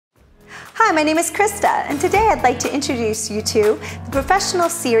Hi, my name is Krista, and today I'd like to introduce you to the professional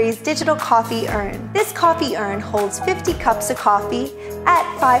series Digital Coffee Urn. This coffee urn holds 50 cups of coffee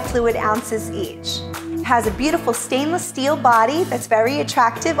at 5 fluid ounces each. It has a beautiful stainless steel body that's very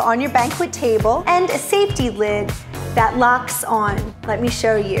attractive on your banquet table and a safety lid that locks on. Let me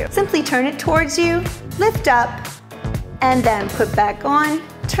show you. Simply turn it towards you, lift up, and then put back on,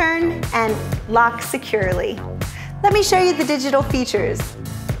 turn, and lock securely. Let me show you the digital features.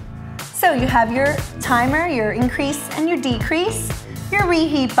 So you have your timer, your increase and your decrease, your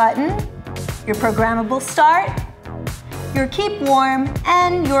reheat button, your programmable start, your keep warm,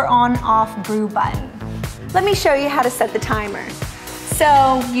 and your on-off brew button. Let me show you how to set the timer.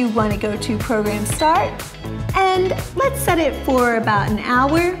 So you want to go to program start, and let's set it for about an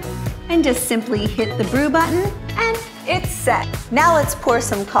hour, and just simply hit the brew button, and it's set. Now let's pour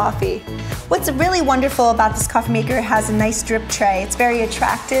some coffee. What's really wonderful about this coffee maker, it has a nice drip tray. It's very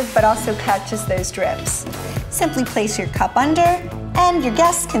attractive, but also catches those drips. Simply place your cup under, and your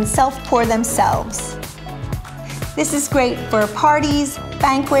guests can self-pour themselves. This is great for parties,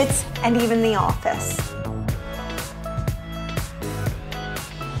 banquets, and even the office.